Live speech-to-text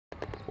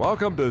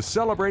Welcome to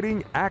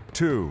Celebrating Act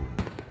 2.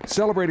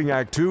 Celebrating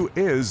Act 2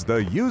 is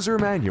the user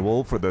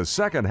manual for the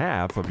second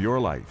half of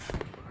your life.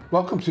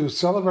 Welcome to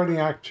Celebrating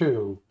Act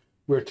 2,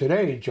 where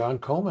today John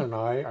Coleman and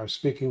I are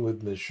speaking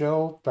with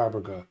Michele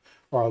Fabrega,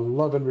 our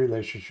love and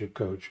relationship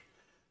coach.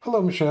 Hello,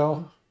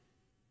 Michele.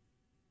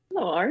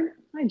 Hello, Art.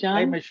 Hi, John.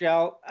 Hey,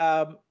 Michele.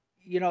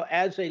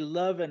 As a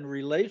love and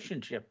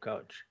relationship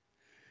coach,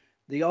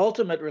 the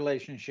ultimate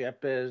relationship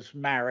is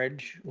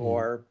marriage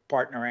or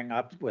partnering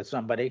up with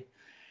somebody.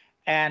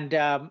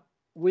 And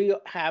we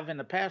have in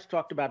the past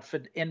talked about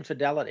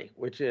infidelity,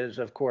 which is,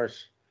 of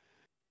course,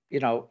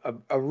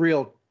 a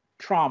real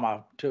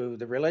trauma to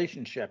the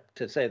relationship,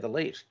 to say the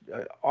least,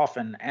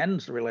 often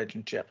ends the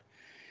relationship.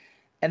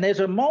 And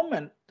there's a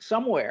moment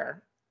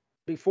somewhere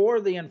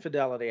before the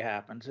infidelity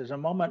happens, there's a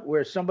moment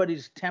where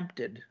somebody's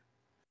tempted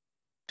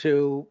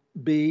to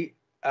be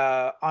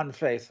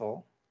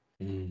unfaithful.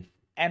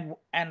 And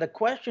the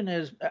question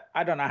is,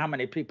 I don't know how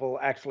many people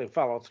actually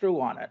follow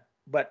through on it,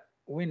 but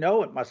we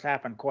know it must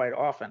happen quite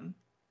often.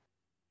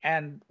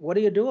 And what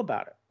do you do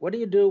about it? What do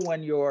you do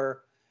when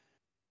you're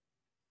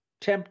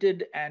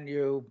tempted and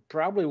you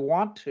probably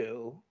want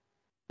to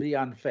be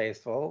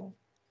unfaithful,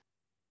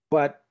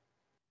 but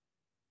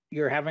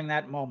you're having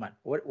that moment?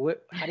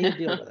 How do you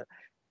deal with it?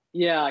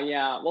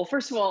 Yeah. Well,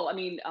 first of all, I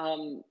mean,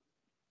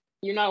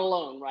 you're not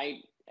alone, right?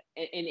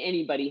 In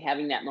anybody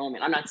having that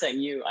moment. I'm not saying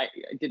you, I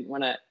didn't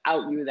want to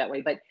out you that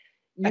way, but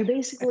you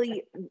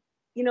basically,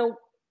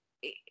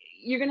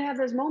 you're going to have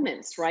those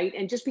moments, right?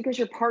 And just because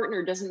your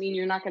partner doesn't mean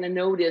you're not going to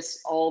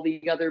notice all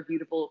the other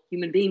beautiful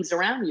human beings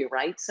around you,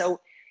 right? So,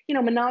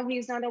 monogamy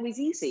is not always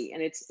easy,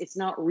 and it's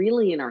not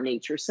really in our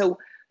nature. So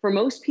for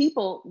most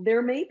people,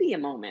 there may be a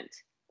moment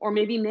or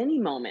maybe many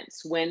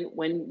moments when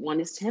one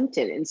is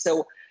tempted. And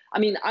so, I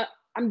mean,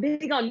 I'm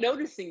big on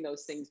noticing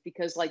those things,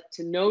 because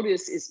to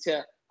notice is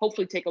to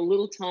hopefully take a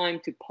little time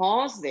to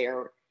pause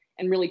there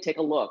and really take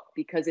a look,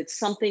 because it's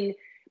something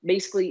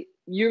basically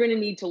you're going to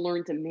need to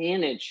learn to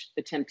manage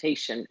the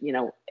temptation,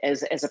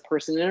 as a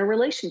person in a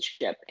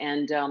relationship.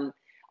 And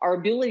our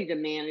ability to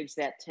manage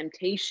that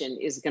temptation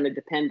is going to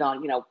depend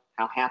on,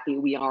 how happy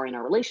we are in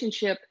our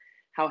relationship,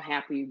 how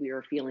happy we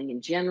are feeling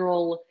in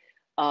general,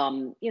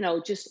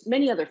 just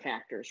many other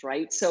factors,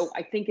 right? So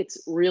I think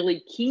it's really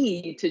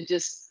key to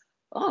just,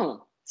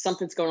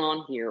 something's going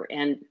on here.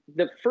 And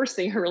the first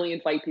thing I really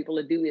invite people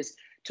to do is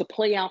to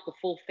play out the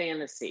full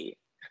fantasy.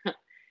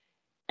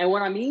 And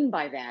what I mean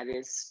by that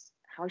is,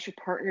 how's your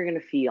partner going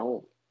to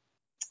feel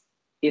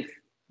if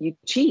you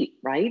cheat,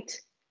 right?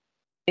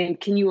 And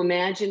can you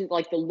imagine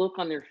the look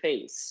on their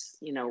face,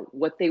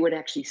 what they would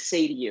actually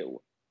say to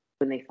you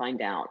when they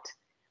find out?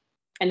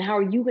 And how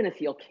are you going to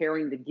feel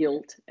carrying the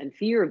guilt and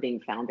fear of being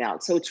found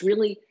out? So it's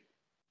really,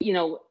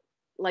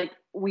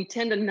 we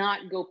tend to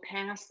not go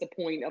past the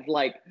point of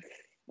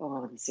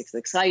this is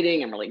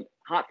exciting, I'm really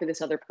hot for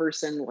this other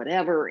person,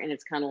 whatever. And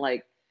it's kind of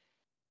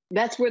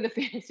that's where the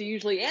fantasy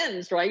usually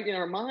ends, right, in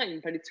our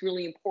mind. But it's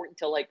really important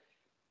to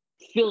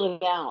fill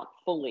it out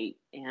fully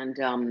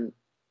and,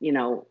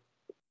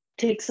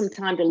 take some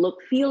time to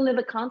feel into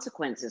the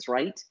consequences,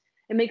 right?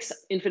 It makes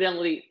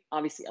infidelity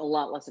obviously a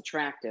lot less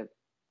attractive.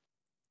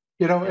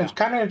 It's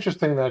kind of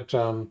interesting that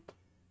from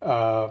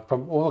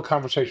all the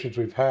conversations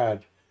we've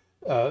had,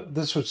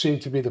 this would seem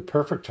to be the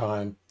perfect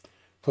time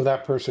for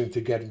that person to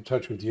get in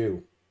touch with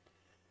you.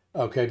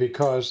 Okay,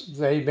 because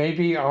they may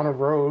be on a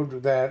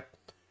road that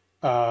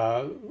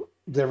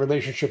their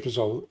relationship is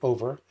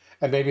over,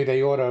 and maybe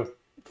they ought to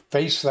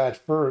face that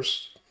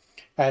first.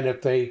 And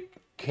if they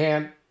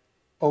can't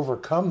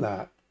overcome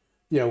that,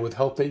 with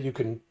help that you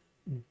can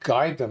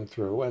guide them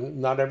through, and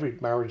not every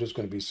marriage is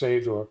going to be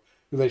saved or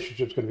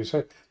relationship is going to be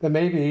saved, then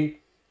maybe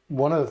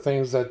one of the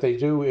things that they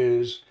do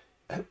is,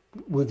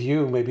 with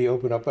you, maybe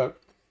open up a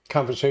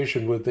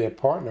conversation with their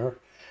partner.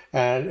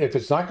 And if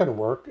it's not going to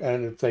work,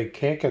 and if they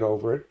can't get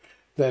over it,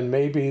 then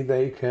maybe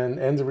they can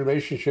end the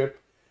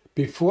relationship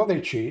before they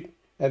cheat,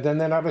 and then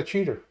they're not a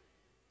cheater.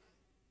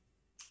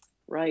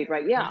 Right.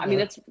 Yeah. I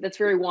mean, that's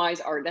very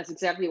wise, Art. That's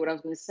exactly what I was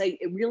going to say.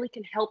 It really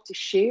can help to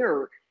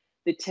share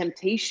the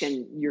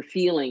temptation you're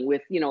feeling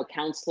with, a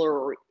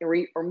counselor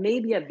or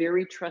maybe a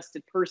very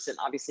trusted person.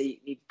 Obviously, you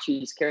need to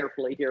choose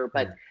carefully here,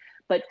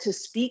 but to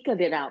speak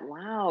of it out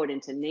loud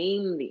and to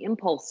name the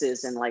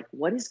impulses and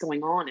what is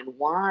going on and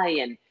why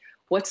and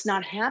what's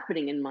not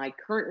happening in my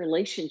current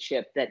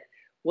relationship,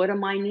 what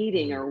am I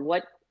needing, or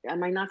what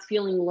am I not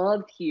feeling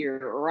loved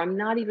here, or I'm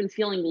not even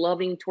feeling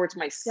loving towards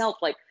myself.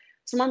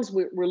 Sometimes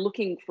we're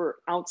looking for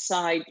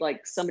outside,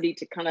 somebody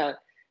to kind of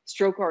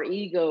stroke our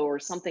ego or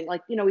something.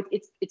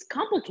 It's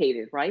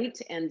complicated, right?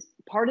 And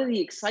part of the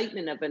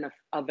excitement of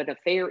an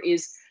affair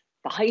is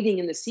the hiding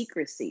and the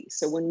secrecy.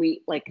 So when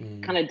we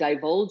kind of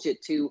divulge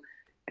it to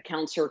a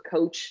counselor,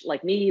 coach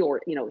like me, or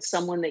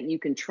someone that you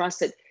can trust,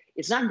 that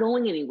it's not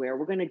going anywhere.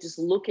 We're going to just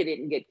look at it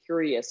and get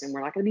curious, and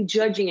we're not going to be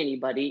judging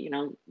anybody.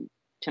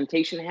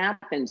 Temptation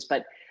happens,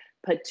 but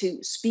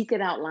to speak it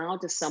out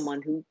loud to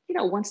someone who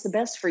wants the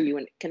best for you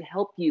and can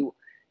help you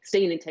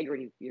stay in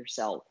integrity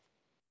yourself.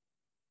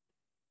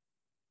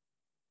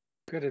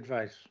 Good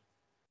advice.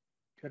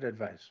 Good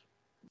advice.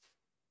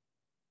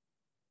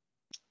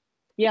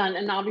 Yeah,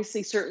 and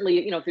obviously,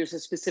 certainly, if there's a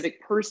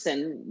specific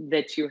person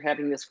that you're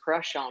having this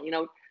crush on,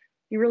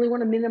 you really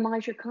want to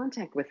minimize your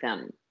contact with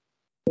them,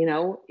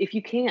 if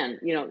you can,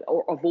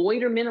 or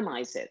avoid or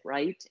minimize it,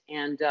 right?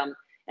 And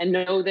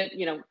know that,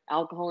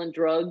 alcohol and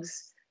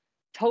drugs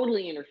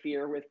totally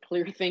interfere with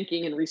clear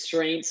thinking and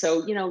restraint.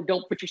 So,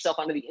 don't put yourself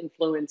under the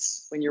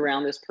influence when you're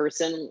around this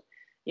person.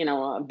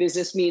 A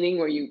business meeting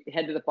where you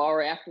head to the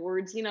bar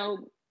afterwards,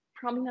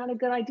 probably not a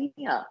good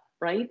idea,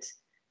 right?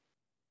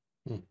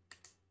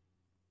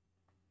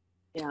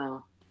 Yeah.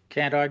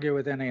 Can't argue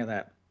with any of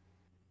that.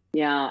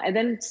 Yeah. And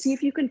then see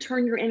if you can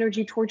turn your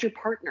energy towards your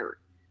partner,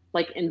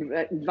 like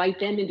invite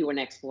them into an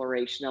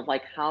exploration of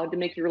like how to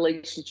make your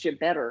relationship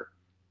better.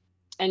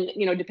 And,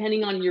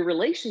 depending on your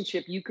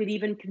relationship, you could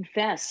even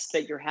confess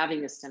that you're having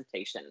this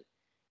temptation.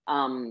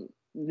 Some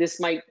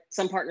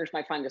partners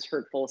might find this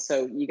hurtful.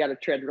 So you got to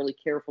tread really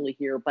carefully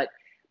here, but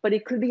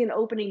it could be an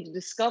opening to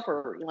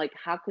discover, like,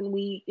 how can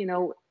we,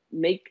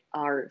 make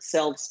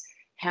ourselves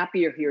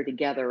happier here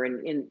together.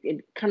 And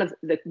kind of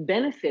the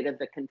benefit of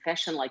the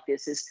confession like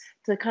this is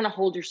to kind of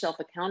hold yourself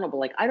accountable.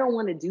 Like, I don't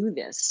want to do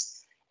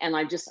this. And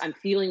I'm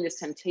feeling this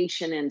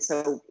temptation. And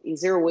so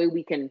is there a way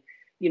we can,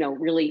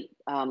 really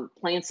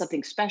plan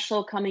something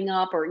special coming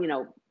up, or,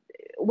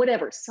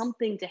 whatever,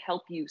 something to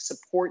help you,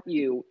 support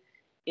you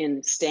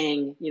in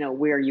staying,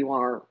 where you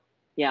are.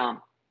 Yeah.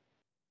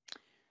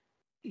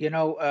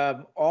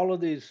 All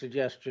of these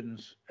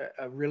suggestions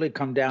really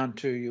come down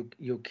to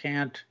you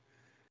can't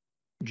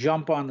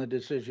jump on the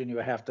decision. You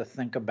have to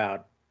think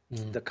about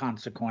the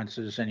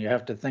consequences, and you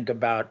have to think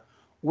about,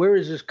 where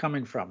is this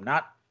coming from?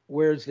 Not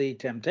where's the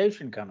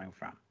temptation coming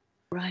from?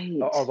 Right.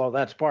 Although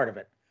that's part of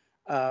it.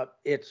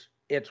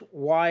 It's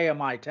why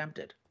am I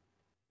tempted?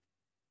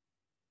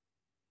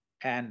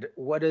 And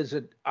what is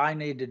it I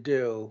need to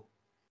do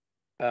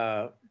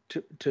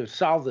to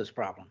solve this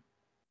problem?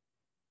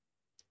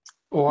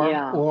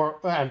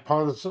 And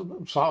part of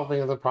the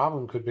solving of the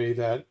problem could be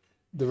that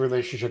the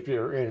relationship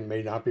you're in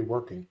may not be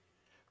working.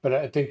 But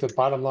I think the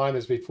bottom line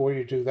is, before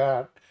you do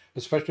that,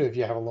 especially if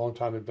you have a long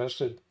time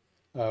invested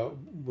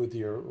with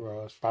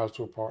your spouse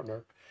or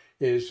partner,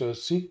 is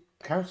seek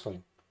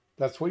counseling.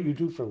 That's what you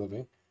do for a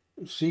living.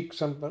 Seek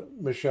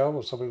Michele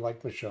or somebody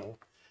like Michele,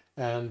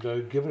 and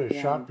give it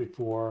a shot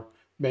before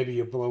maybe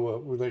you blow a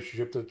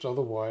relationship that's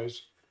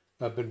otherwise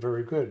been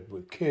very good,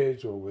 with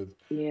kids or with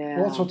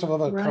all sorts of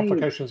other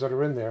complications that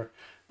are in there,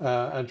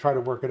 and try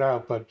to work it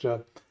out. But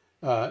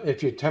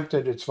if you're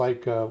tempted, it's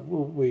like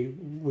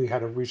we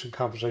had a recent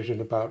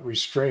conversation about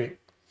restraint.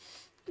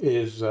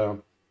 Is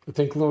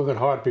think long and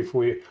hard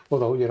before you.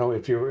 Although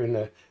if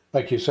you're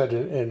like you said,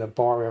 in a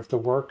bar after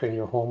work and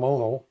you're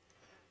hormonal,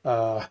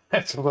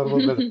 it's a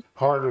little bit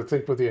harder to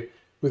think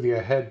with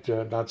your head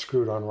not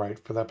screwed on right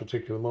for that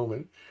particular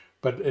moment.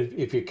 But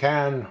if you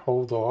can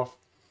hold off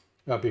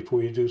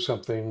before you do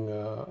something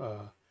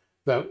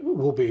that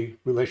will be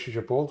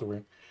relationship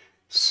altering,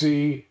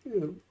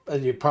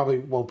 and you probably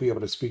won't be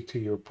able to speak to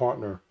your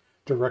partner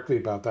directly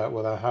about that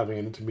without having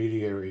an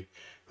intermediary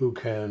who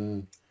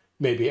can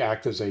maybe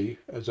act as a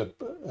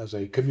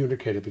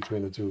communicator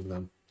between the two of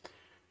them.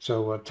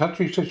 So a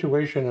touchy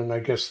situation, and I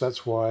guess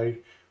that's why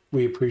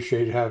we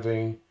appreciate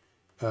having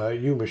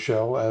you,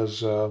 Michele,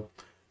 as our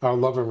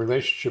love and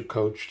relationship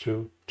coach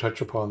to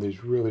touch upon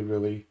these really,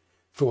 really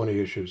thorny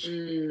issues.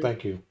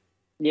 Thank you.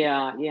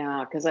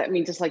 Yeah. Because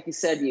just like you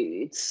said,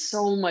 it's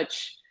so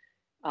much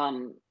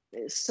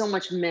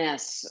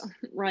mess,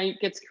 right?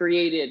 Gets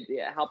created,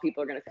 how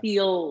people are going to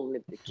feel,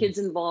 if the kids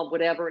involved,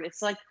 whatever. And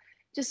it's like,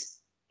 just,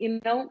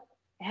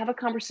 have a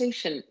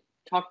conversation,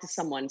 talk to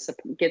someone,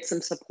 get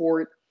some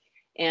support,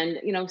 and,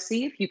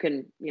 see if you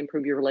can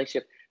improve your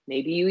relationship.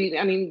 Maybe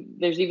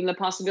there's even the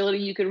possibility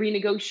you could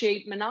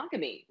renegotiate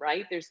monogamy,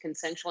 right? There's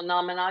consensual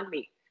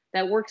non-monogamy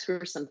that works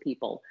for some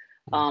people.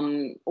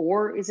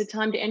 Or is it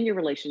time to end your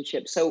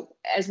relationship? So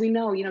as we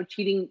know,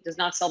 cheating does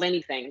not solve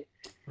anything,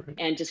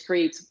 and just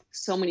creates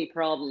so many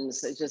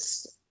problems. It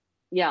just,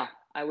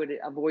 I would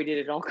avoid it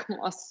at all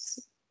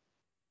costs.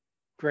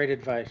 Great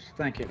advice.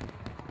 Thank you.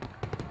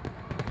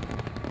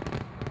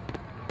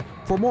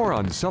 For more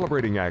on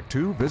Celebrating Act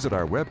Two, visit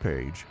our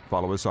webpage,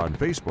 follow us on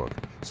Facebook,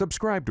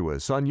 subscribe to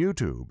us on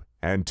YouTube,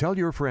 and tell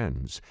your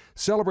friends.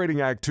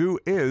 Celebrating Act Two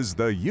is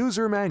the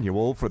user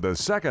manual for the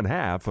second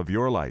half of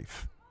your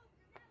life.